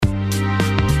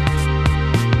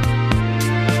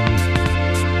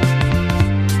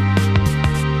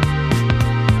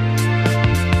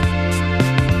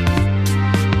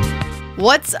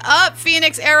What's up,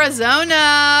 Phoenix,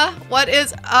 Arizona? What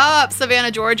is up, Savannah,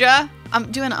 Georgia?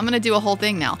 I'm going to do a whole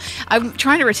thing now. I'm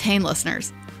trying to retain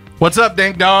listeners. What's up,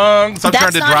 ding dongs? I'm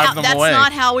trying to drive them away. That's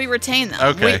not how we retain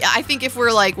them. Okay. I think if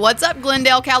we're like, what's up,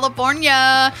 Glendale,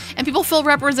 California? And people feel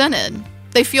represented.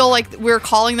 They feel like we're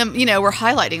calling them, we're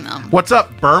highlighting them. What's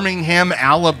up, Birmingham,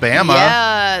 Alabama?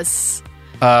 Yes.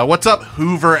 What's up,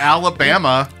 Hoover,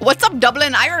 Alabama? What's up,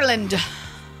 Dublin, Ireland?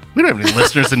 We don't have any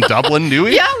listeners in Dublin, do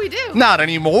we? Yeah, we do. Not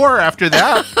anymore after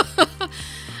that.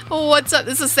 What's up?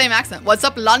 This is the same accent. What's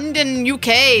up, London,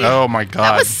 UK? Oh, my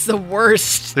God. That was the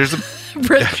worst There's a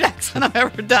British accent I've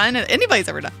ever done, and anybody's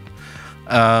ever done.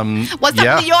 What's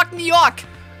up, New York, New York?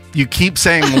 You keep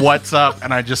saying what's up,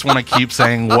 and I just want to keep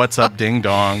saying what's up, ding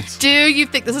dongs. Do you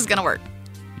think this is going to work?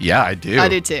 Yeah, I do. I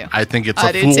do too. I think it's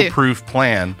a foolproof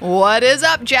plan. What is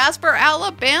up, Jasper,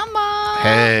 Alabama?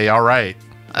 Hey, all right.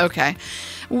 Okay.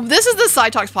 This is the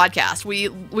Side Talks podcast. We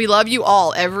love you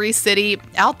all, every city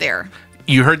out there.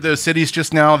 You heard those cities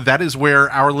just now? That is where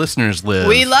our listeners live.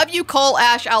 We love you, Coal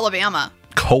Ash, Alabama.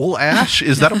 Coal Ash?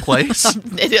 Is that a place?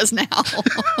 It is now.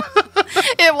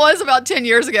 It was about 10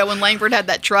 years ago when Langford had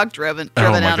that truck driven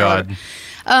oh, my out. God.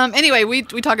 Anyway, we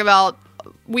talk about,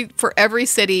 for every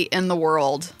city in the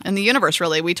world, in the universe,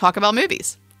 really, we talk about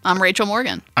movies. I'm Rachel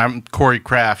Morgan. I'm Corey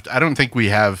Kraft. I don't think we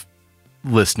have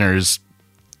listeners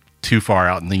too far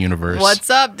out in the universe.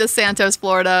 What's up, DeSantos,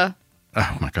 Florida?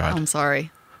 Oh, my God. I'm sorry.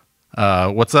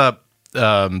 What's up,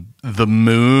 the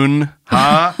moon?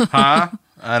 Huh?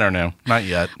 I don't know. Not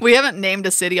yet. We haven't named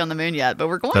a city on the moon yet, but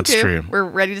we're going to. That's true. We're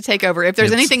ready to take over. If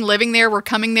there's anything living there, we're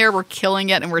coming there, we're killing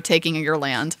it, and we're taking your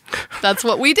land. That's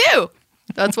what we do.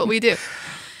 That's what we do.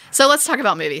 So let's talk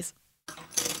about movies.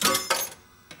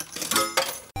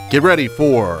 Get ready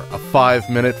for a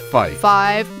 5-minute fight.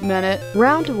 5-minute.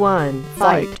 Round 1.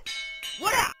 Fight.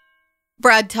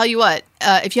 Brad, tell you what,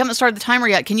 if you haven't started the timer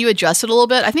yet, can you adjust it a little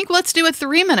bit? I think let's do a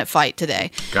 3-minute fight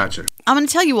today. Gotcha. I'm going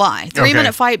to tell you why.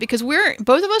 3-minute fight, because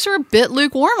both of us are a bit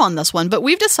lukewarm on this one, but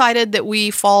we've decided that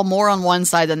we fall more on one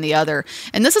side than the other.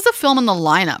 And this is a film in the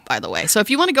lineup, by the way. So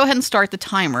if you want to go ahead and start the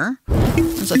timer,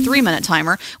 it's a 3-minute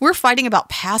timer. We're fighting about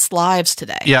past lives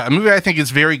today. Yeah, a movie I think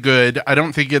is very good. I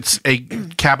don't think it's a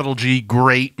capital G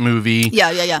great movie.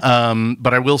 Yeah.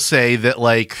 But I will say that,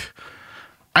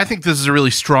 I think this is a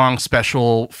really strong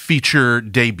special feature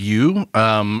debut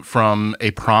from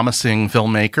a promising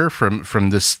filmmaker, from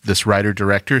this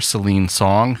writer-director, Celine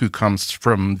Song, who comes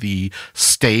from the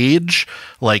stage,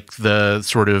 the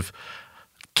sort of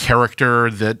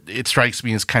character that it strikes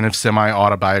me as kind of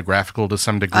semi-autobiographical to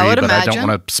some degree, but imagine. I don't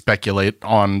want to speculate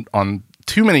on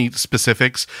too many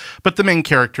specifics. But the main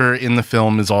character in the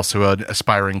film is also an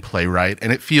aspiring playwright,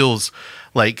 and it feels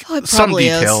like some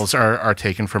details are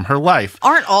taken from her life.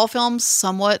 Aren't all films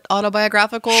somewhat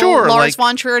autobiographical? Sure. Lars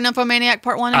von Trier, Nymphomaniac,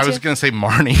 Part 1 and 2? I was going to say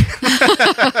Marnie.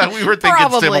 We were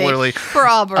thinking similarly.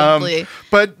 Probably.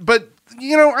 But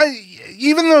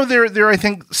even though there I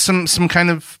think some kind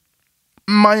of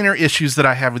minor issues that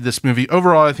I have with this movie,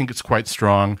 overall I think it's quite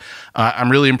strong.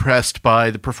 I'm really impressed by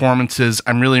the performances.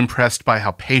 I'm really impressed by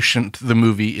how patient the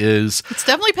movie is. It's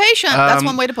definitely patient. That's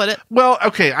one way to put it. Well,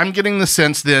 okay, I'm getting the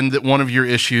sense then that one of your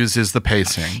issues is the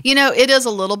pacing. It is a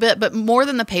little bit, but more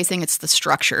than the pacing, it's the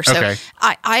structure. So okay.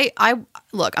 I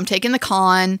look, I'm taking the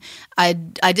con. I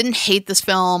didn't hate this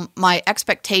film. My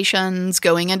expectations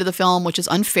going into the film, which is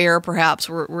unfair perhaps,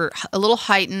 were a little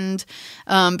heightened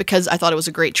because I thought it was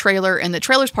a great trailer, and the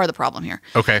trailer's part of the problem here.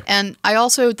 Okay. And I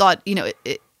also thought,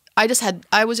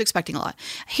 I was expecting a lot.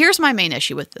 Here's my main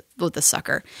issue with the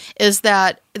sucker is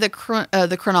that the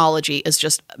chronology is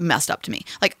just messed up to me.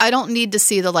 I don't need to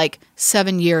see the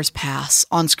 7 years pass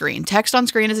on screen. Text on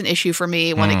screen is an issue for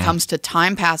me when it comes to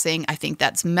time passing. I think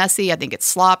that's messy. I think it's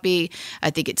sloppy. I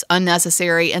think it's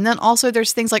unnecessary. And then also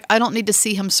there's things I don't need to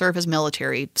see him serve his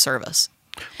military service.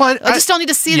 Well, I just don't need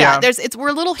to see that. We're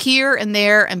a little here and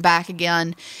there and back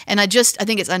again, and I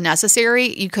think it's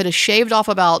unnecessary. You could have shaved off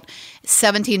about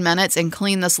 17 minutes and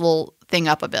cleaned this little thing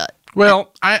up a bit.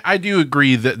 Well, I do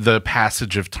agree that the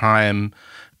passage of time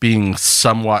being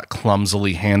somewhat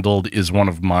clumsily handled is one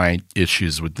of my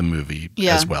issues with the movie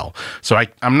as well. So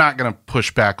I'm not going to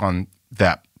push back on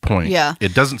that point. Yeah.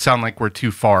 It doesn't sound like we're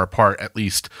too far apart, at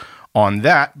least on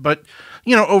that. But,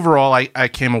 overall, I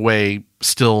came away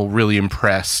still really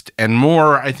impressed and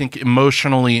more, I think,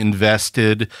 emotionally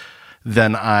invested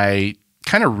than I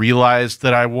kind of realized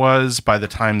that I was by the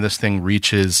time this thing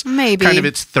reaches kind of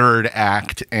its third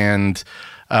act. And,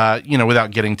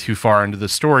 without getting too far into the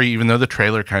story, even though the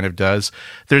trailer kind of does,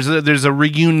 there's a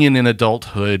reunion in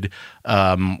adulthood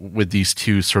with these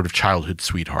two sort of childhood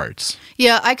sweethearts.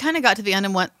 Yeah, I kind of got to the end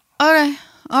and went, all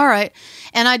all right.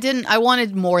 And I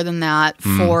wanted more than that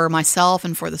for myself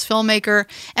and for this filmmaker.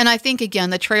 And I think, again,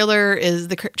 the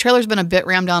trailer's been a bit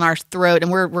rammed down our throat,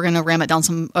 and we're going to ram it down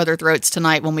some other throats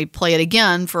tonight when we play it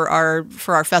again for our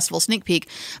festival sneak peek.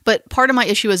 But part of my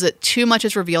issue is that too much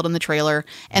is revealed in the trailer,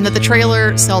 and that the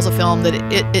trailer sells a film that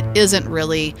it isn't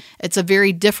really. It's a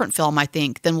very different film, I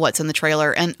think, than what's in the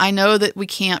trailer. And I know that we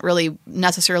can't really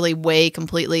necessarily weigh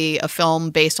completely a film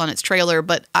based on its trailer,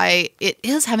 but it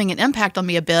is having an impact on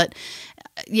me a bit.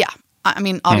 Yeah. I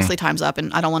mean, obviously time's up,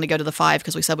 and I don't want to go to the 5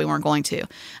 because we said we weren't going to.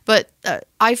 But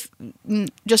I've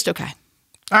just okay.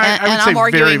 I would say I'm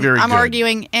arguing, very, very good. I'm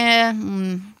arguing,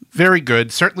 Very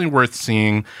good. Certainly worth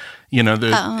seeing. You know,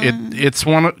 it's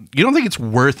one. You don't think it's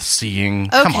worth seeing?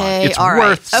 Come on, it's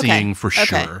worth seeing for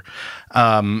sure.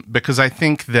 Because I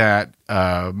think that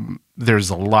there's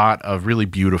a lot of really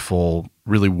beautiful,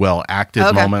 really well acted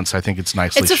moments. I think it's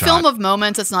nicely shot. It's a film of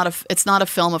moments. It's not a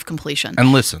film of completion.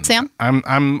 And listen, Sam,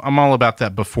 I'm all about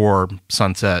that before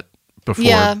sunset, before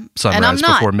sunrise, and I'm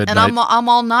not, before midnight, and I'm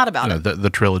all not about it. The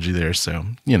trilogy there. So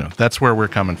that's where we're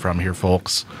coming from here,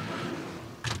 folks.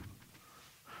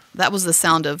 That was the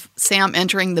sound of Sam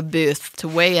entering the booth to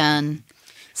weigh in.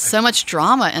 So much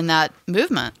drama in that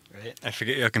movement. Right? I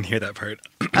forget y'all can hear that part.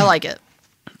 I like it.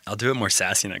 I'll do it more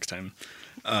sassy next time.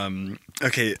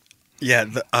 Okay. Yeah.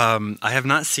 I have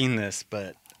not seen this,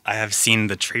 but I have seen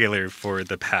the trailer for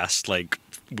the past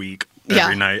week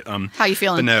every night. How you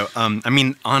feeling? But no. I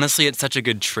mean, honestly, it's such a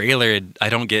good trailer. I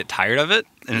don't get tired of it,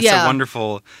 and it's so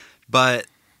wonderful. But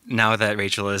now that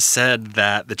Rachel has said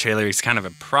that the trailer is kind of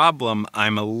a problem,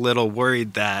 I'm a little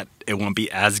worried that it won't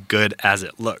be as good as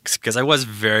it looks, because I was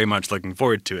very much looking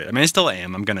forward to it. I mean, I still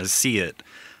am. I'm going to see it.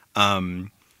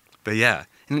 But yeah,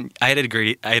 and I'd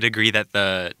agree that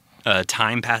the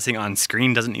time passing on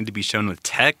screen doesn't need to be shown with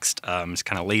text. It's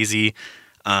kind of lazy.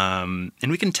 And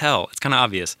we can tell. It's kind of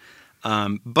obvious.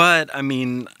 But, I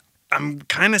mean, I'm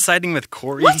kind of siding with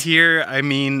Corey here. I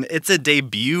mean, it's a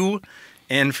debut.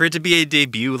 And for it to be a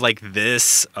debut like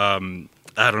this, I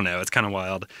don't know. It's kind of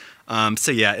wild. So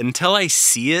yeah, until I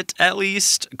see it, at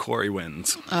least Corey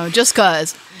wins. Oh, just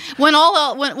cause when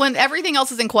everything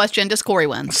else is in question, just Corey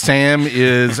wins. Sam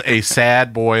is a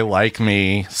sad boy like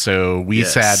me, so we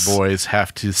sad boys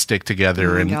have to stick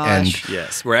together. And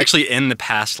yes, we're actually in the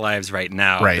past lives right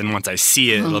now. Right. And once I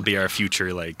see it, it'll be our future.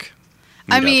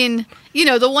 I mean,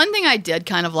 the one thing I did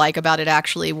kind of like about it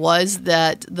actually was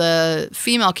that the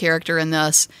female character in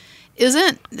this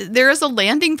there is a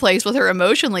landing place with her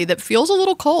emotionally that feels a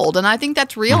little cold, and I think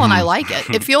that's real, and I like it.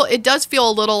 It does feel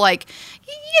a little like,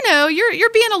 you're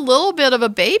being a little bit of a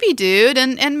baby dude,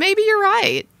 and maybe you're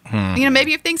right.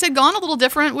 Maybe if things had gone a little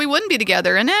different, we wouldn't be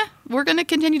together. And we're going to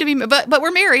continue to be, but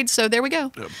we're married, so there we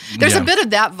go. There's a bit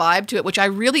of that vibe to it, which I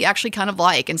really actually kind of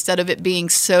like, instead of it being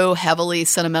so heavily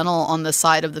sentimental on the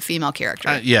side of the female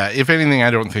character. If anything,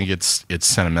 I don't think it's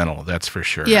sentimental. That's for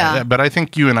sure. Yeah. But I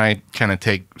think you and I kind of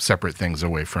take separate things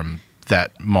away from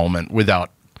that moment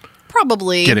without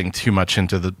probably getting too much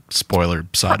into the spoiler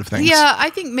side of things. Yeah, I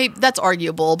think maybe that's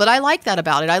arguable, but I like that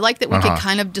about it. I like that we can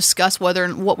kind of discuss where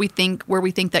we think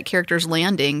that character's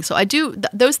landing. So I do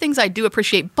those things I do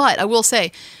appreciate, but I will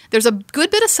say there's a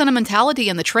good bit of sentimentality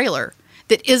in the trailer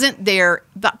that isn't there.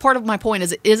 That part of my point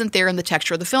is it isn't there in the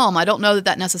texture of the film. I don't know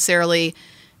that necessarily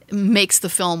makes the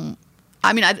film.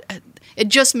 I mean, it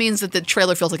just means that the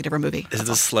trailer feels like a different movie. Is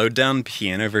the slowed down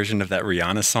piano version of that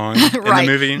Rihanna song in the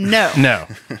movie? No.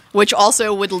 Which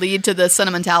also would lead to the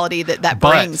sentimentality that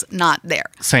brings not there.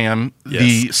 Sam,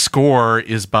 the score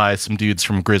is by some dudes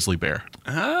from Grizzly Bear.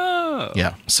 Oh.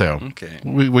 Yeah, so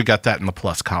we got that in the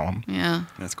plus column. Yeah.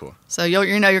 That's cool. So you're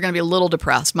going to be a little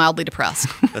depressed, mildly depressed.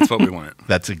 That's what we want.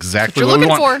 That's exactly what we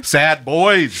want. For. Sad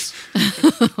boys.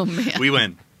 Oh, man. We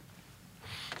win.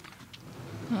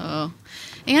 Oh.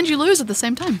 And you lose at the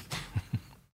same time.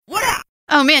 What up?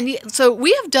 Oh, man. So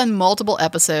we have done multiple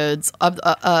episodes of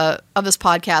this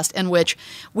podcast in which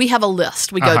we have a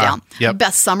list. We go down. Yep.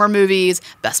 Best summer movies,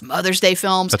 best Mother's Day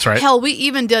films. That's right. Hell, we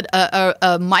even did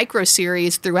a micro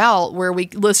series throughout where we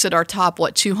listed our top,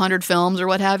 200 films or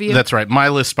what have you. That's right. My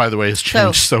list, by the way, has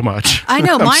changed so much. I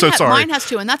know. Sorry. Mine has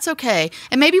too, and that's okay.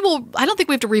 And maybe I don't think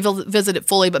we have to revisit it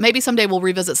fully, but maybe someday we'll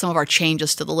revisit some of our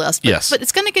changes to the list. Yes. But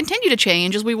it's going to continue to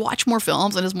change as we watch more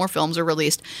films and as more films are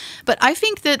released. But I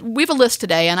think that we have a list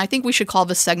today, and I think we should call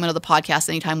this segment of the podcast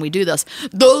anytime we do this,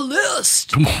 The List.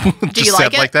 Do you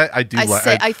like it? Like that? I do.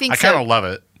 I kind of love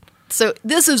it. So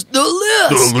this is the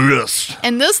list. The list.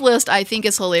 And this list, I think,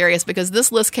 is hilarious because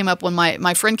this list came up when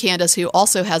my friend Candace, who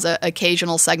also has an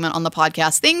occasional segment on the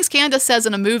podcast, Things Candace Says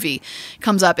in a Movie,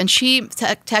 comes up. And she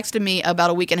texted me about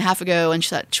a week and a half ago, and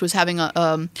she was having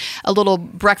a little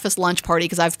breakfast lunch party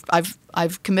because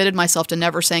I've committed myself to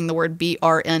never saying the word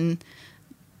BRN.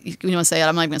 You want to say it?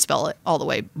 I'm not even going to spell it all the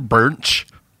way. Brunch.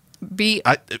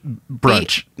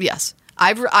 Brunch. Yes.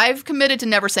 I've committed to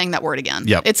never saying that word again.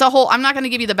 Yep. It's a whole, I'm not going to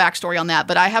give you the backstory on that,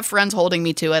 but I have friends holding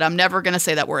me to it. I'm never going to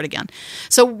say that word again.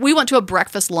 So we went to a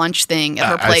breakfast lunch thing at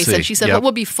her place, and she said, what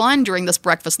would be fun during this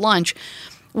breakfast lunch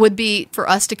would be for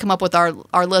us to come up with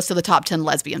our list of the top 10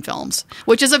 lesbian films,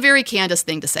 which is a very Candace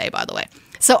thing to say, by the way.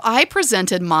 So I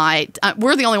presented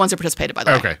we're the only ones who participated, by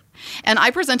the way. Okay. And I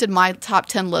presented my top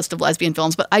 10 list of lesbian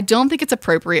films, but I don't think it's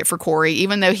appropriate for Corey,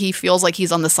 even though he feels like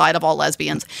he's on the side of all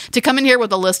lesbians, to come in here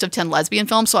with a list of 10 lesbian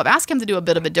films. So I've asked him to do a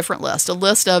bit of a different list, a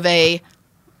list of a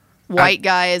straight white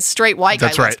guy list.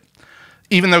 That's right.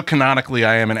 Even though canonically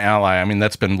I am an ally, I mean,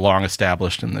 that's been long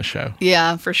established in this show.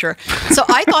 Yeah, for sure. So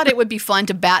I thought it would be fun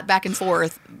to bat back and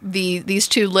forth these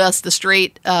two lists, the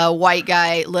straight white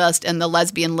guy list and the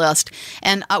lesbian list.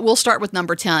 And we'll start with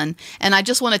number 10. And I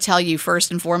just want to tell you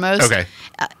first and foremost,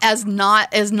 as not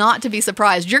to be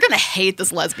surprised, you're going to hate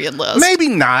this lesbian list. Maybe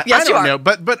not. Yes, I don't know.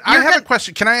 But I have a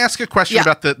question. Can I ask a question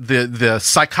about the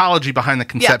psychology behind the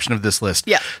conception of this list?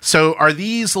 Yeah. So are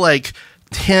these like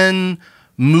 10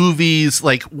 movies,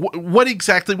 like what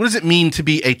does it mean to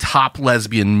be a top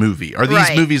lesbian movie? Are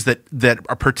these movies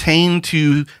that pertain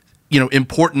to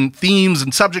important themes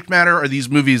and subject matter? Are these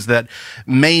movies that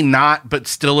may not, but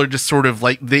still are just sort of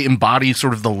like they embody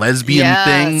sort of the lesbian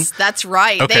thing? Yes, that's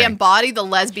right. Okay. They embody the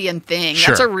lesbian thing.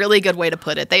 Sure. That's a really good way to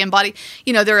put it. They embody,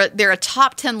 they're a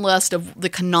top 10 list of the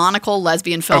canonical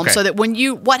lesbian films. So that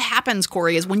what happens,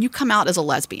 Corey, is when you come out as a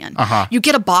lesbian, you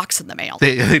get a box in the mail.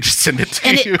 They just send it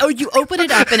to you. You open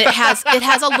it up and it has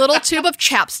a little tube of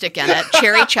chapstick in it,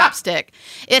 cherry chapstick.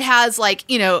 It has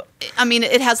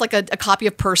it has like a copy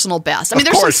of Personal Best. I mean,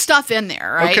 there's some stuff in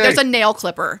there, right? Okay. There's a nail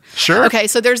clipper. Sure. Okay,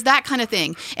 so there's that kind of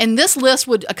thing. And this list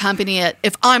would accompany it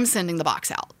if I'm sending the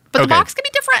box out. But the box can be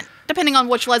different depending on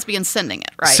which lesbian's sending it,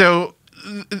 right? So,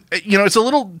 it's a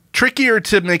little trickier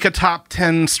to make a top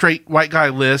 10 straight white guy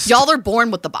list. Y'all are born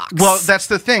with the box. Well, that's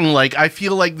the thing. Like, I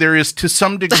feel like there is, to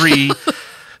some degree,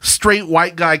 straight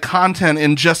white guy content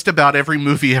in just about every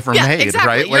movie ever made, exactly.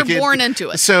 right? You're born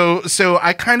into it. So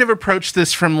I kind of approach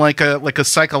this from like a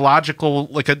psychological,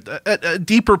 like a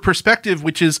deeper perspective,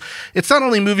 which is it's not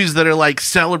only movies that are like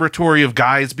celebratory of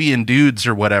guys being dudes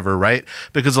or whatever, right?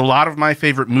 Because a lot of my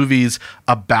favorite movies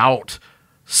about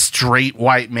straight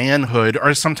white manhood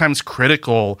are sometimes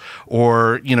critical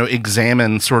or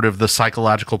examine sort of the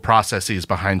psychological processes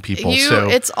behind people.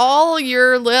 It's all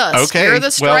your list. Okay, you're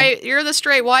the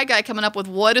straight white guy coming up with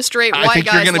what a straight white guy. I think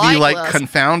you're going to be like list.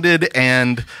 confounded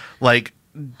and like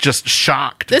just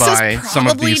shocked by some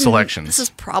of these selections. This is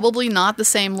probably not the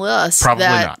same list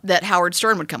that Howard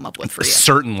Stern would come up with for you.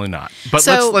 Certainly not. But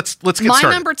so let's get started.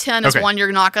 My number 10 is one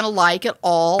you're not going to like at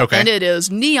all, and it is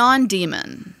Neon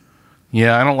Demon.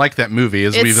 Yeah, I don't like that movie,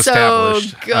 as we've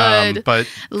established. It's so good. But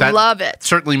that love it.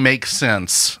 Certainly makes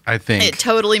sense, I think. It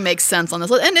totally makes sense on this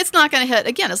list. And it's not going to hit,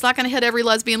 again, it's not going to hit every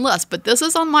lesbian list, but this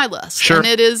is on my list. Sure. And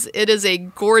it is a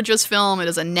gorgeous film. It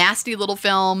is a nasty little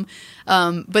film,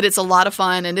 but it's a lot of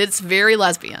fun, and it's very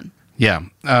lesbian. Yeah.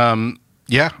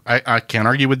 I can't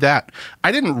argue with that.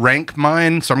 I didn't rank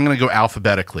mine, so I'm going to go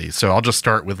alphabetically. So I'll just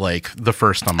start with like the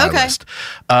first on my list.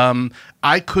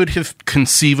 I could have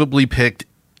conceivably picked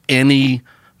any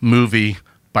movie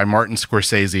by Martin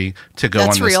Scorsese to go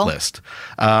on this list.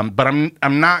 But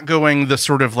I'm not going the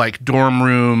sort of like dorm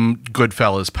room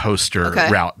Goodfellas poster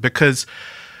route, because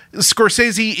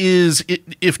Scorsese is,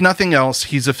 if nothing else,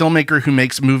 he's a filmmaker who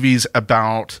makes movies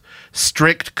about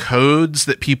strict codes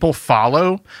that people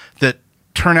follow that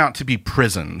turn out to be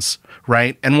prisons,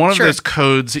 right? And one of those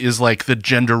codes is like the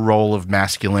gender role of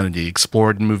masculinity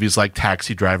explored in movies like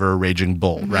Taxi Driver or Raging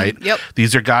Bull, right? Yep.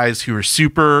 These are guys who are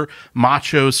super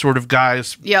macho sort of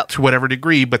guys to whatever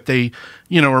degree, but they,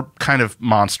 are kind of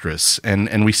monstrous.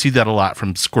 And we see that a lot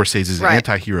from Scorsese's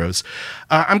anti-heroes.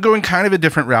 I'm going kind of a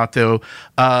different route, though,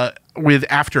 with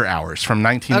After Hours from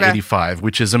 1985,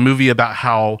 which is a movie about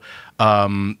how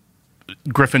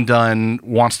Griffin Dunne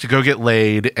wants to go get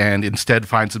laid and instead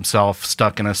finds himself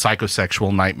stuck in a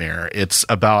psychosexual nightmare. It's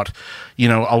about,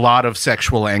 a lot of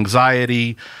sexual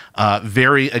anxiety,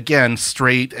 very, again,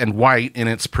 straight and white in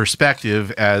its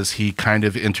perspective as he kind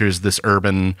of enters this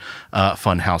urban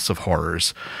funhouse of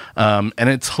horrors. And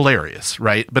it's hilarious,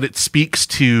 right? But it speaks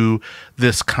to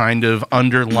this kind of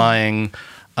underlying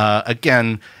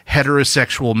again,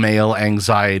 heterosexual male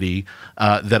anxiety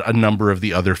that a number of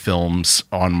the other films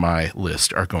on my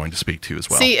list are going to speak to as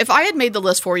well. See, if I had made the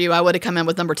list for you, I would have come in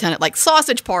with number 10 at like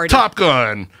Sausage Party. Top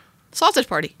Gun. Sausage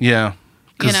Party. Yeah.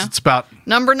 Because it's about...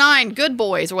 Number 9, Good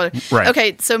Boys, or whatever. Right.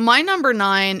 Okay, so my number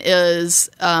 9 is,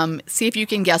 see if you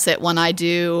can guess it when I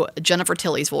do Jennifer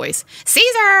Tilly's voice.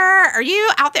 Caesar, are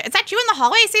you out there? Is that you in the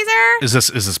hallway, Caesar?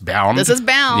 Is this Bound? This is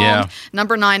Bound. Yeah.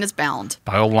 Number 9 is Bound.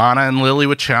 By Lana and Lily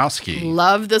Wachowski.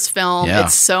 Love this film. Yeah.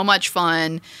 It's so much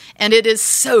fun. And it is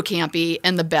so campy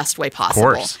in the best way possible.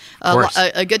 Of course.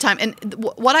 A good time. And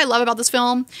what I love about this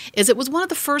film is it was one of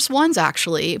the first ones,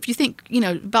 actually. If you think,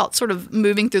 about sort of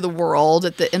moving through the world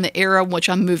in the era in which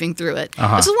I'm moving through it.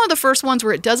 This is one of the first ones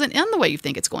where it doesn't end the way you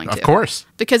think it's going to. Of course.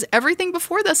 Because everything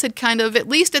before this had kind of, at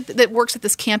least that works at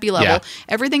this campy level,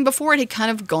 everything before it had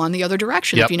kind of gone the other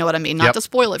direction, if you know what I mean. Not to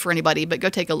spoil it for anybody, but go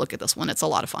take a look at this one. It's a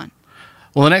lot of fun.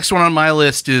 Well, the next one on my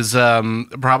list is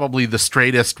probably the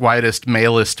straightest, whitest,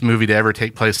 malest movie to ever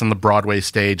take place on the Broadway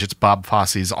stage. It's Bob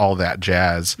Fosse's All That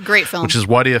Jazz. Great film. Which is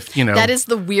what if, That is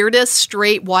the weirdest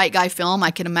straight white guy film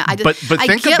I can imagine. But I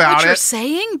think get about what you're it,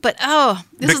 saying, but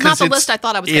this is not the list I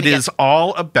thought I was going to get. It is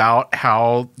all about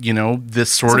how,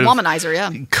 this sort it's a of womanizer,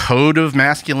 yeah. code of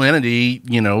masculinity,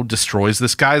 destroys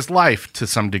this guy's life to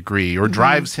some degree or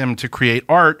drives him to create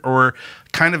art or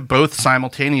kind of both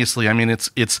simultaneously. I mean,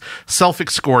 it's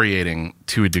self-excoriating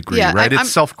to a degree, right? It's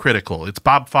self-critical. It's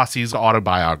Bob Fosse's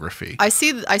autobiography. I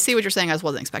see what you're saying. I just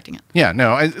wasn't expecting it. Yeah,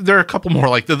 no, there are a couple more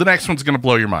like the next one's going to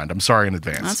blow your mind. I'm sorry in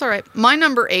advance. That's all right. My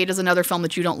number 8 is another film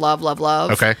that you don't love.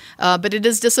 Okay. But it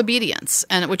is Disobedience,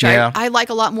 and which I like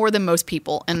a lot more than most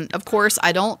people. And of course,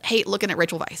 I don't hate looking at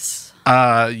Rachel Weisz.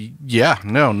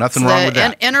 Nothing wrong with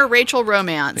that. Interracial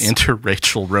romance.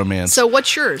 Interracial romance. So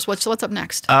what's yours? What's up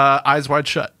next? Eyes Wide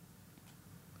Shut.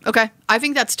 Okay. I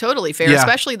think that's totally fair,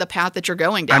 especially the path that you're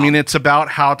going down. I mean, it's about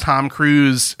how Tom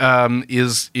Cruise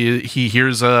he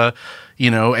hears a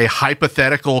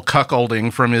hypothetical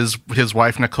cuckolding from his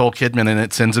wife Nicole Kidman, and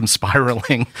it sends him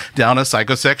spiraling down a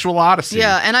psychosexual odyssey.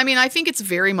 Yeah, and I mean, I think it's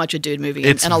very much a dude movie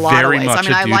in a lot of ways. I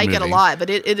mean, I like it a lot, but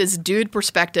it is dude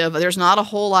perspective. There's not a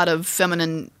whole lot of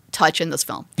feminine touch in this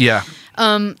film. Yeah.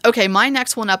 Okay, my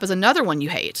next one up is another one you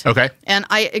hate. Okay. And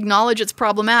I acknowledge it's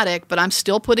problematic, but I'm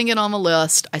still putting it on the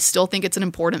list. I still think it's an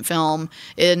important film,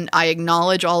 and I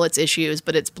acknowledge all its issues,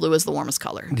 but it's Blue is the Warmest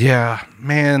Color. Yeah,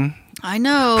 man. I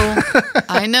know.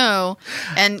 I know.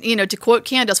 And, to quote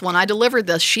Candace, when I delivered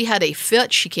this, she had a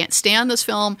fit. She can't stand this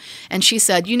film. And she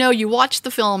said, you watch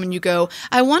the film and you go,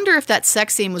 I wonder if that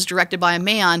sex scene was directed by a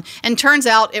man. And turns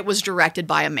out it was directed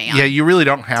by a man. Yeah, you really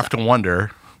don't have to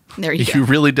wonder. There you go. You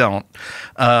really don't.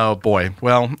 Oh, boy.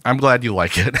 Well, I'm glad you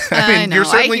like it. I know.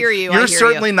 I hear you. You're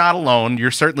certainly not alone. You're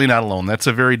certainly not alone. That's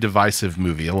a very divisive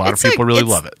movie. A lot of people really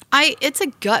love it. It's a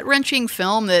gut-wrenching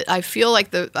film that I feel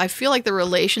like the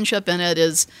relationship in it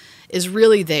is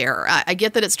really there. I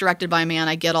get that it's directed by a man.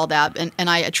 I get all that. And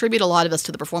I attribute a lot of this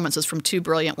to the performances from two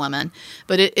brilliant women.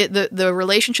 But the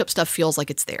relationship stuff feels like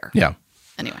it's there. Yeah.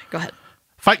 Anyway, go ahead.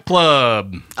 Fight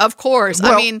Club. Of course.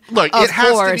 Well, I mean, look, it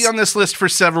has to be on this list for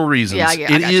several reasons.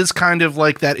 Yeah, it is kind of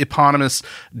like that eponymous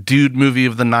dude movie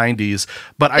of the 90s.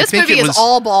 But I think it was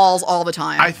all balls all the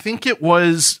time. I think it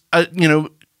was,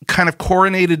 kind of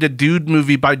coronated a dude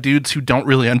movie by dudes who don't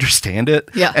really understand it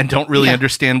and don't really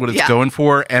understand what it's going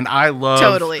for. And I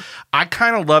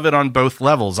kind of love it on both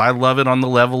levels. I love it on the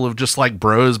level of just like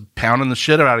bros pounding the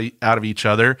shit out of each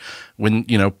other when,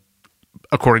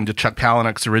 according to Chuck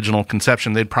Palahniuk's original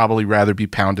conception, they'd probably rather be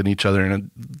pounding each other in a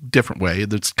different way.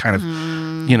 That's kind of,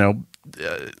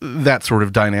 that sort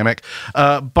of dynamic.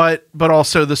 But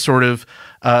also the sort of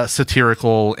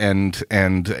satirical and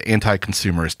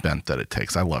anti-consumerist bent that it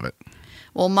takes. I love it.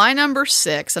 Well, my number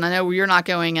 6, and I know you're not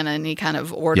going in any kind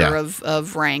of order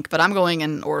of rank, but I'm going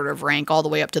in order of rank all the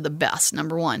way up to the best,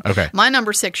 number 1. Okay. My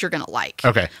number 6 you're going to like.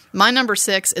 Okay. My number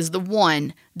 6 is the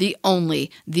one, the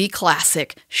only, the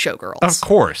classic Showgirls. Of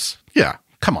course. Yeah.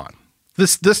 Come on.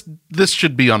 This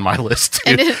should be on my list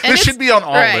too. This should be on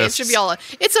all lists. It should be all.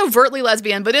 It's overtly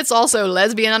lesbian, but it's also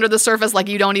lesbian under the surface, like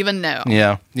you don't even know.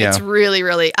 Yeah. It's really,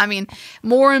 really. I mean,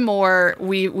 more and more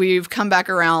we've come back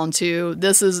around to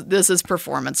this is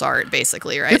performance art,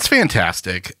 basically, right? It's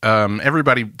fantastic.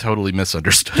 Everybody totally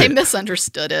misunderstood. They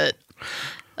misunderstood it.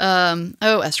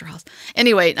 Esther House.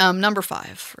 Anyway, number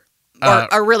 5.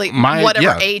 Or really,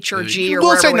 whatever H or G or we'll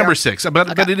whatever. say number 6,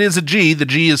 but it is a G. The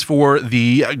G is for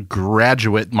The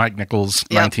Graduate, Mike Nichols,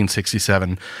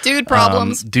 1967. Dude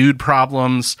problems. Dude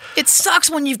problems. It sucks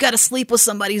when you've got to sleep with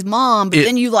somebody's mom, but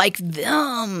then you like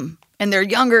them, and they're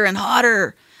younger and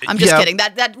hotter. I'm just kidding.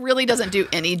 That really doesn't do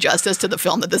any justice to the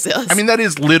film that this is. I mean, that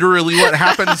is literally what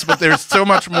happens, but there's so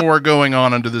much more going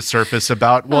on under the surface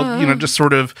about, just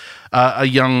sort of a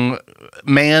young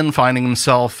man finding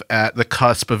himself at the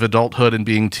cusp of adulthood and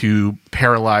being too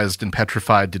paralyzed and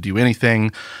petrified to do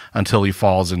anything until he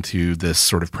falls into this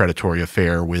sort of predatory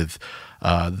affair with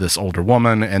this older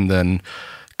woman, and then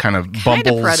kind of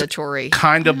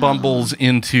bumbles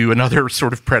into another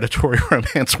sort of predatory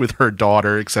romance with her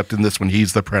daughter, except in this one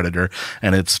he's the predator,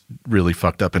 and it's really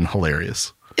fucked up and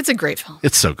hilarious. It's a great film.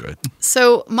 It's so good.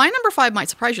 So my number 5 might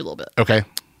surprise you a little bit. Okay.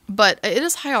 But it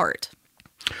is High Art.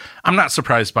 I'm not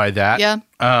surprised by that. Yeah.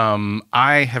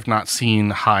 I have not seen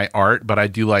High Art, but I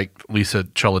do like Lisa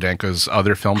Cholodenko's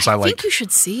other films. I think you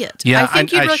should see it. Yeah, I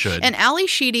think I should. And Ally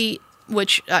Sheedy,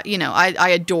 which, I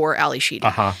adore Ally Sheedy.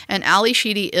 Uh-huh. And Ally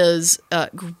Sheedy is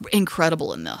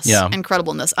incredible in this. Yeah.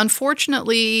 Incredible in this.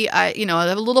 Unfortunately, I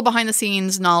have a little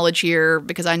behind-the-scenes knowledge here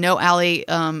because I know Ally,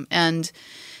 and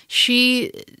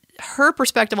her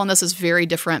perspective on this is very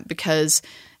different because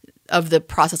of the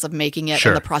process of making it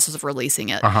and the process of releasing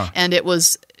it. Uh-huh. And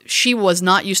she was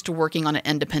not used to working on an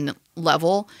independent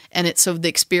level, and so the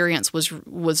experience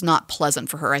was not pleasant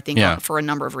for her, I think, for a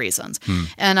number of reasons.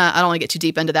 And I don't want to get too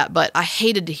deep into that, but I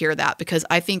hated to hear that because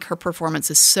I think her performance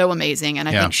is so amazing, and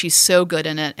I think she's so good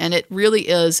in it, and it really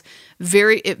is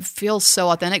it feels so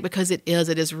authentic because it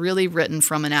is really written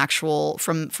from an actual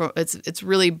it's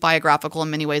really biographical in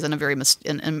many ways in a very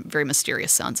very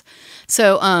mysterious sense.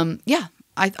 So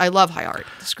I love High Art.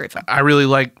 It's a great film. I really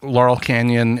like Laurel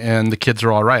Canyon and The Kids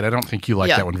Are All Right. I don't think you like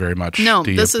that one very much. No,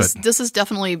 this is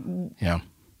definitely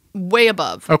way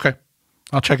above. Okay.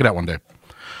 I'll check it out one day.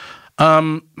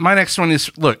 My next one is,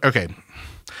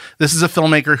 this is a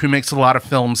filmmaker who makes a lot of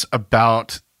films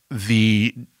about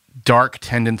the dark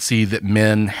tendency that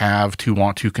men have to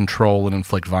want to control and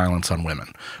inflict violence on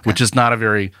women, which is not a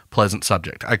very pleasant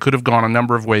subject. I could have gone a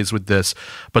number of ways with this,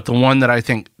 but the one that I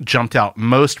think jumped out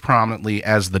most prominently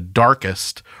as the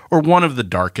darkest, or one of the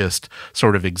darkest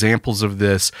sort of examples of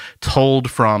this, told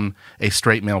from a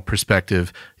straight male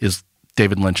perspective, is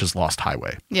David Lynch's Lost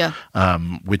Highway. Yeah.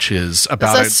 Which is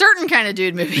about a certain kind of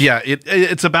dude movie. Yeah.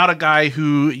 It's about a guy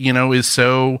who, is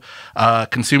so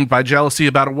consumed by jealousy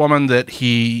about a woman that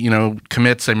he,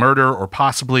 commits a murder, or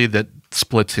possibly that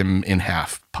splits him in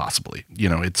half, possibly.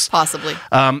 It's possibly.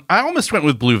 I almost went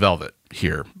with Blue Velvet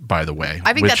here, by the way.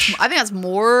 I think that's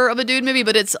more of a dude movie,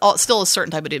 but it's still a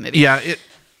certain type of dude movie. Yeah,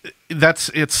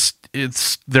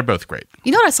 they're both great.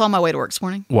 You know what I saw on my way to work this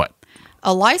morning? What?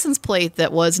 A license plate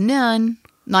that was Nine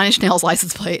Inch Nails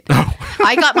license plate. Oh.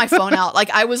 I got my phone out.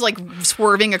 I was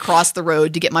swerving across the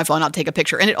road to get my phone out to take a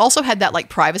picture. And it also had that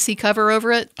privacy cover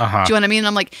over it. Uh-huh. Do you know what I mean? And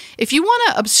I'm like, if you want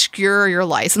to obscure your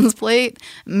license plate,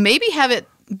 maybe have it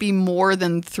be more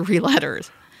than 3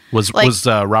 letters. Was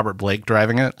Robert Blake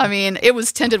driving it? I mean, it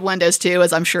was tinted windows too,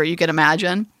 as I'm sure you can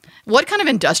imagine. What kind of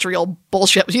industrial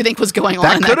bullshit do you think was going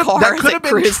on in that car? That could have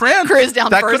been Trent. Cruised down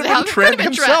that first. Could have been Trent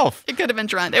himself. It could have been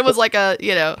Trent. It was like I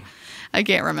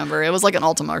can't remember. It was like an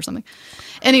Altima or something.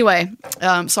 Anyway,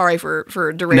 sorry for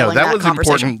derailing that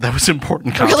conversation. That was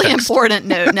important context. Really important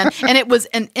note. And it was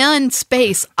an N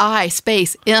space I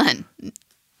space N.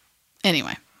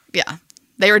 Anyway, yeah.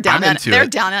 They were down in it. They're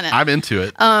down in it. I'm into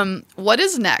it. What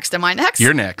is next? Am I next?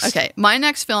 You're next. Okay. My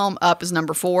next film up is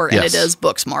number 4, and it is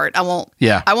Booksmart.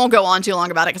 I won't go on too long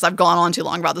about it because I've gone on too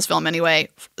long about this film anyway.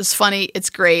 It's funny.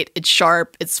 It's great. It's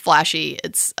sharp. It's flashy.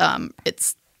 It's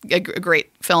a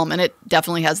great film, and it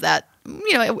definitely has that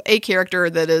a character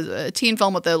that is a teen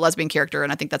film with a lesbian character,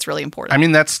 and I think that's really important. I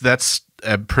mean, that's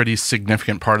a pretty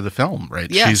significant part of the film, right?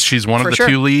 Yes, she's one of the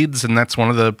 2 leads, and that's one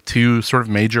of the 2 sort of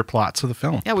major plots of the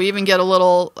film. Yeah, we even get a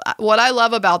little. What I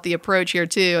love about the approach here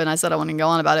too, and I said I wouldn't go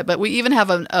on about it, but we even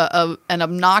have an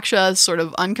obnoxious, sort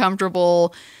of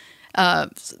uncomfortable,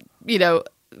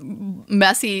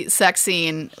 messy sex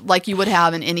scene like you would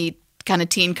have in any kind of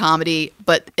teen comedy,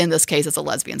 but in this case, it's a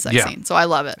lesbian sex scene. So I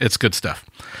love it. It's good stuff.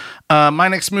 My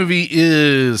next movie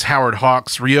is Howard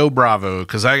Hawks' Rio Bravo,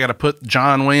 because I got to put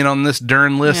John Wayne on this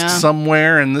darn list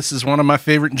somewhere, and this is one of my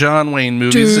favorite John Wayne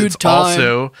movies. It's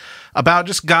also about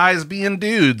just guys being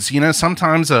dudes.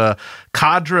 Sometimes a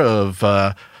cadre of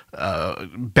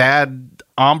bad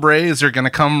hombres are going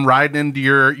to come riding into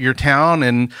your town,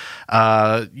 and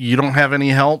you don't have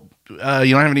any help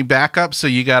you don't have any backup, so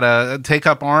you gotta take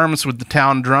up arms with the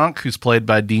town drunk, who's played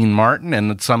by Dean Martin,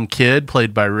 and some kid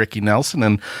played by Ricky Nelson,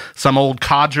 and some old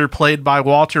codger played by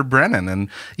Walter Brennan. And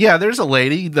yeah, there's a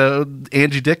lady, the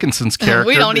Angie Dickinson's character.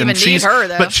 We don't even need her,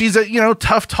 though. But she's a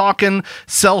tough talking,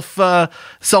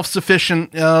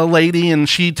 self-sufficient lady, and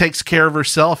she takes care of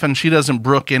herself, and she doesn't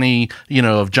brook any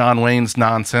of John Wayne's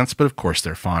nonsense. But of course,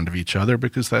 they're fond of each other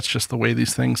because that's just the way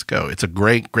these things go. It's a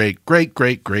great, great, great,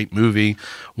 great, great movie.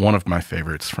 One of my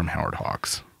favorites from Howard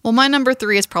Hawks. Well, my number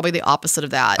 3 is probably the opposite of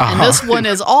that. And this one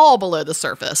is all below the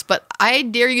surface. But I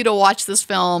dare you to watch this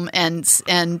film,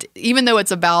 and even though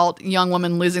it's about young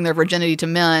women losing their virginity to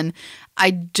men,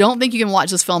 I don't think you can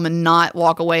watch this film and not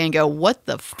walk away and go, what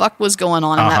the fuck was going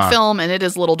on in that film? And it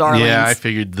is Little Darlings. Yeah, I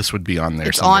figured this would be on there.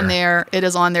 It's on there. It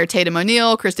is on there. Tatum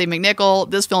O'Neal, Christy McNichol.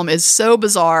 This film is so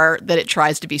bizarre that it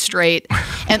tries to be straight.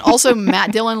 And also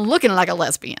Matt Dillon looking like a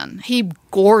lesbian. He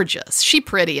gorgeous. She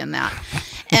pretty in that.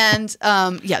 And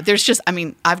there's just,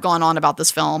 I've gone on about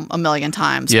this film a million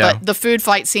times, but the food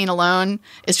fight scene alone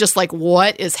is just like,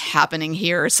 what is happening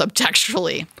here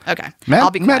subtextually? Okay, I'll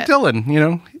be quiet. Matt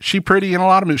Dillon, she pretty in a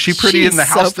lot of movies. She's pretty in the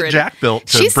house that Jack built,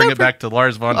 to bring it back to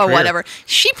Lars von Trier. Oh, whatever.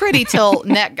 She pretty till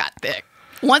Neck got thick.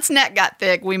 Once Neck got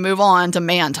thick, we move on to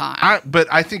man time.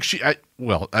 But I think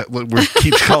we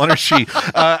keep calling her she.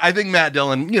 I think Matt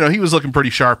Dillon, he was looking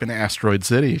pretty sharp in Asteroid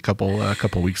City a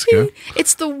couple weeks ago.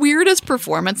 It's the weirdest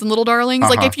performance in Little Darlings.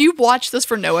 Like, if you watch this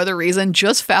for no other reason,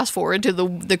 just fast forward to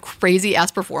the crazy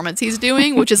ass performance he's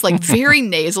doing, which is like very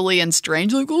nasally and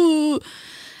strange. Like, ooh.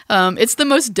 It's the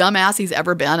most dumbass he's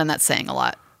ever been, and that's saying a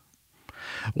lot.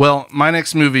 Well, my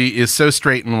next movie is so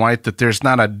straight and white that there's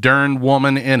not a darn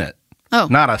woman in it. Oh.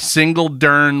 Not a single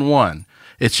darn one.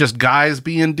 It's just guys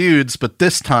being dudes, but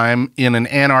this time in an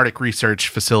Antarctic research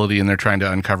facility, and they're trying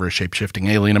to uncover a shape-shifting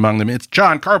alien among them. It's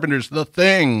John Carpenter's The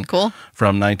Thing. Cool.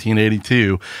 From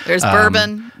 1982. There's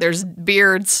bourbon. There's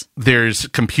beards. There's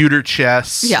computer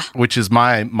chess, which is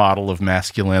my model of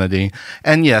masculinity.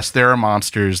 And yes, there are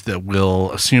monsters that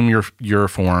will assume your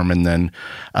form and then,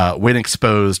 when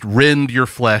exposed, rend your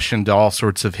flesh into all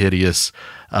sorts of hideous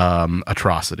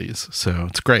atrocities. So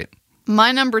it's great.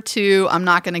 My number 2, I'm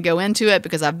not going to go into it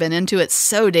because I've been into it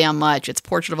so damn much. It's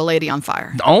Portrait of a Lady on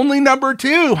Fire. Only number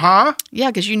 2, huh? Yeah,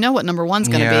 because you know what number 1's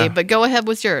going to be. But go ahead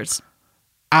with yours.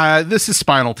 This is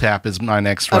Spinal Tap is my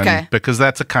next one because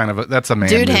that's a man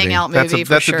dude movie. Hangout movie.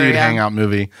 That's a dude hangout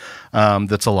movie.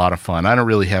 That's a lot of fun. I don't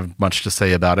really have much to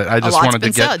say about it. I just wanted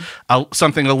to get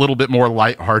something a little bit more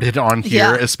lighthearted on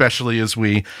here, especially as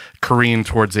we careen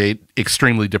towards a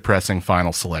extremely depressing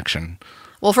final selection.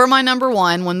 Well, for my number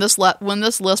 1, when this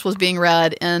list was being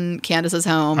read in Candace's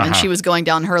home and she was going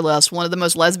down her list, one of the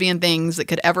most lesbian things that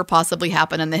could ever possibly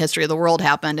happen in the history of the world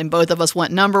happened, and both of us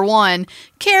went number 1,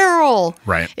 Carol.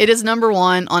 Right. It is number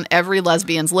 1 on every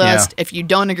lesbian's list. Yeah. If you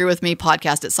don't agree with me,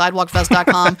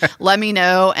 podcast@sidewalkfest.com. Let me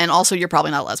know, and also you're probably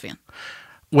not a lesbian.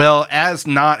 Well, as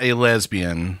not a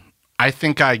lesbian, I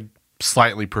think I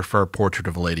slightly prefer Portrait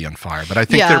of a Lady on Fire, but I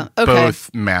think they're both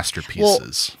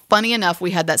masterpieces. Well, funny enough, we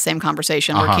had that same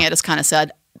conversation where Candace kind of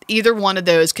said either one of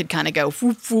those could kind of go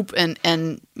whoop, whoop,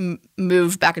 and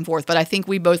move back and forth, but I think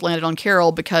we both landed on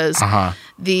Carol because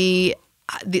the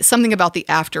something about the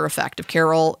after effect of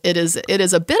Carol, it is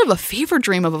a bit of a fever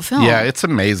dream of a film. Yeah, it's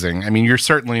amazing. I mean, you're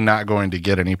certainly not going to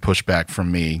get any pushback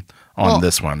from me on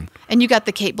this one. And you got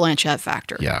the Cate Blanchett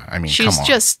factor. Yeah, I mean, she's come on.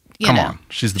 just... Come on.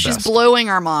 She's the best. She's blowing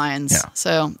our minds. Yeah.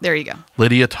 So there you go.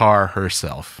 Lydia Tarr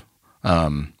herself.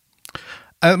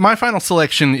 My final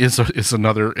selection is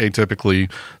another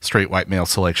atypically straight white male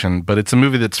selection, but it's a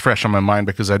movie that's fresh on my mind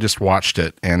because I just watched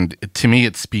it. And to me,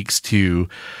 it speaks to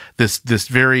this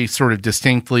very sort of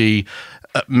distinctly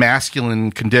masculine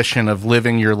condition of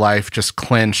living your life just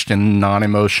clenched and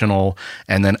non-emotional,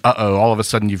 and then all of a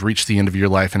sudden you've reached the end of your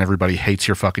life and everybody hates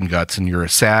your fucking guts and you're a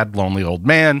sad, lonely old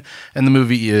man. And the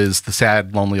movie is the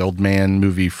sad, lonely old man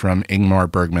movie from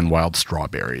Ingmar Bergman, Wild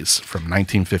Strawberries from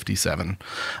 1957.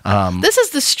 This is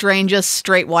the strangest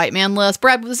straight white man list.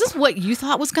 Brad, was this what you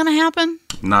thought was going to happen?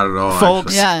 Not at all,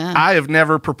 folks. Yeah. I have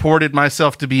never purported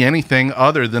myself to be anything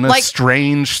other than a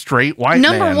strange straight white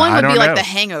man. Number 1 would be like The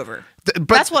Hangover. But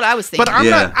that's what I was thinking.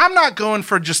 But I'm not going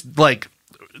for just like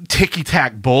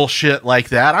ticky-tack bullshit like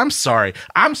that. I'm sorry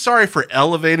for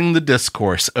elevating the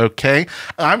discourse, okay?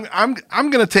 I'm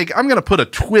going to put a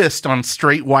twist on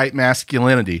straight white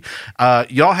masculinity.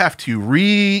 Y'all have to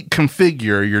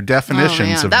reconfigure your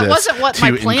definitions of that this. That wasn't what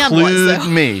my plan was, though.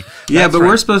 Me. Yeah, but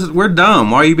right. we're dumb.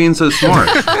 Why are you being so smart?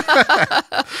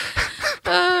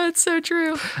 It's so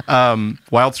true.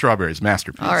 Wild Strawberries,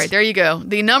 masterpiece. All right, there you go.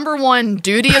 The #1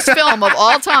 dudiest film of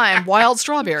all time, Wild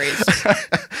Strawberries.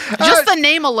 Just the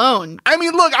name alone. I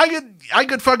mean, look, I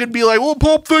could fucking be like, well,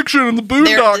 Pulp Fiction and the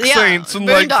Boondock Saints and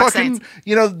Boondock like fucking,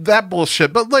 Saints. That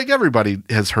bullshit. But like everybody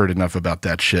has heard enough about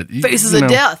that shit. Faces of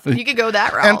Death. You could go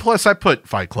that route. And plus, I put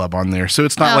Fight Club on there, so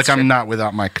it's not That's like true. I'm not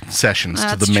without my concessions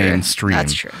That's to the true. mainstream.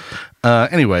 That's true.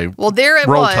 Anyway, Well, there it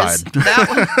Roll was. Tide.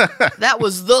 That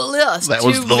was the list. That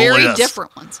was Two the very list.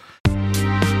 different ones.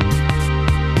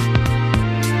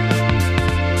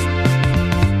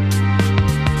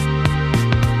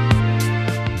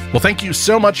 Well, thank you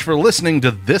so much for listening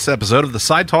to this episode of the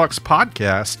Side Talks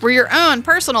podcast. We're your own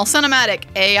personal cinematic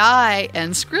AI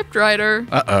and scriptwriter.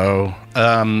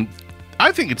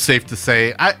 I think it's safe to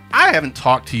say I haven't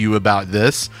talked to you about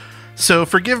this, so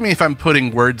forgive me if I'm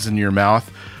putting words in your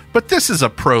mouth, but this is a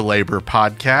pro-labor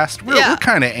podcast. We're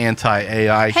kind of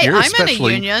anti-AI Hey, here. I'm in a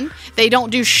union. They don't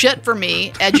do shit for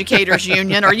me. Educators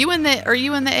Union. Are you in the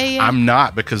AA? I'm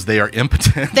not, because they are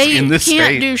impotent They in this can't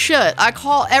state. do shit. I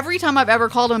call every time I've ever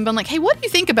called them and been like, "Hey, what do you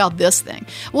think about this thing?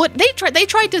 What they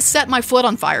tried to set my foot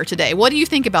on fire today. What do you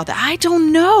think about that?" I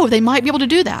don't know. They might be able to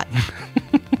do that.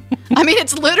 I mean,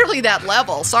 it's literally that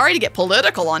level. Sorry to get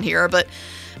political on here, but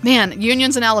man,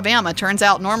 unions in Alabama. Turns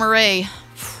out Norma Ray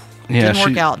didn't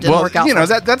work out. Didn't work out. You know,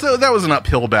 that was an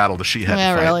uphill battle that she had. Yeah,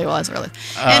 to it fight. really was.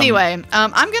 Anyway,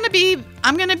 I'm gonna be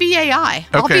AI.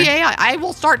 I'll Okay. be AI. I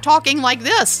will start talking like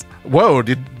this. Whoa!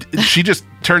 Did she just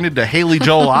turn into Haley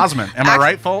Joel Osment? Am I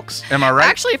right, folks? Am I right?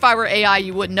 Actually, if I were AI,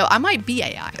 you wouldn't know. I might be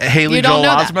AI. Haley You don't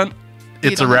Joel know that. Osment.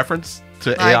 It's a don't know. reference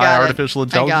to I got AI, it. artificial I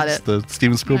got intelligence, it. the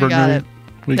Steven Spielberg I got movie. it.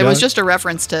 We There got was it? just a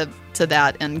reference to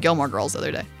that in Gilmore Girls the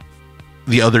other day.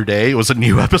 The other day. It was a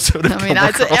new episode of I mean,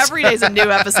 Gilmore Girls. every day's a new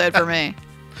episode for me.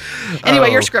 Anyway,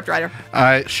 you're a scriptwriter.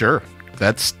 Sure.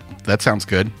 That sounds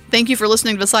good. Thank you for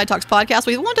listening to the Side Talks podcast.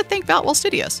 We want to thank Boutwell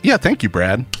Studios. Yeah, thank you,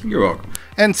 Brad. You're welcome.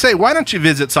 And say, why don't you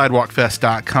visit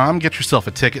sidewalkfest.com, get yourself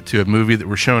a ticket to a movie that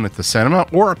we're showing at the cinema,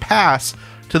 or a pass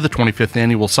to the 25th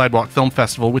Annual Sidewalk Film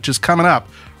Festival, which is coming up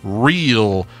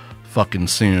real fucking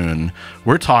soon.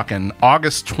 We're talking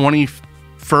August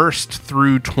 21st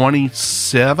through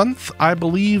 27th, I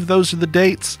believe. Those are the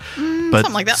dates. But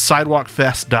something like that.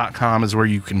 sidewalkfest.com is where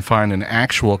you can find an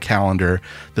actual calendar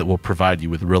that will provide you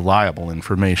with reliable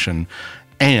information,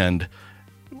 and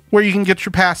where you can get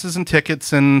your passes and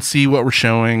tickets and see what we're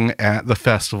showing at the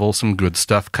festival. Some good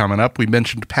stuff coming up. We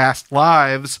mentioned Past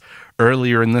Lives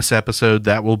earlier in this episode.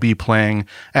 That will be playing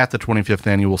at the 25th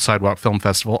Annual Sidewalk Film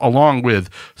Festival, along with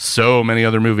so many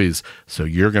other movies. So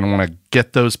you're going to want to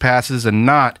get those passes and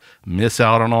not miss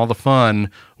out on all the fun.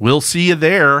 We'll see you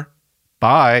there.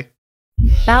 Bye.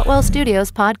 Boutwell Studios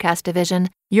Podcast Division.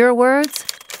 Your words,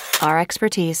 our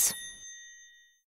expertise.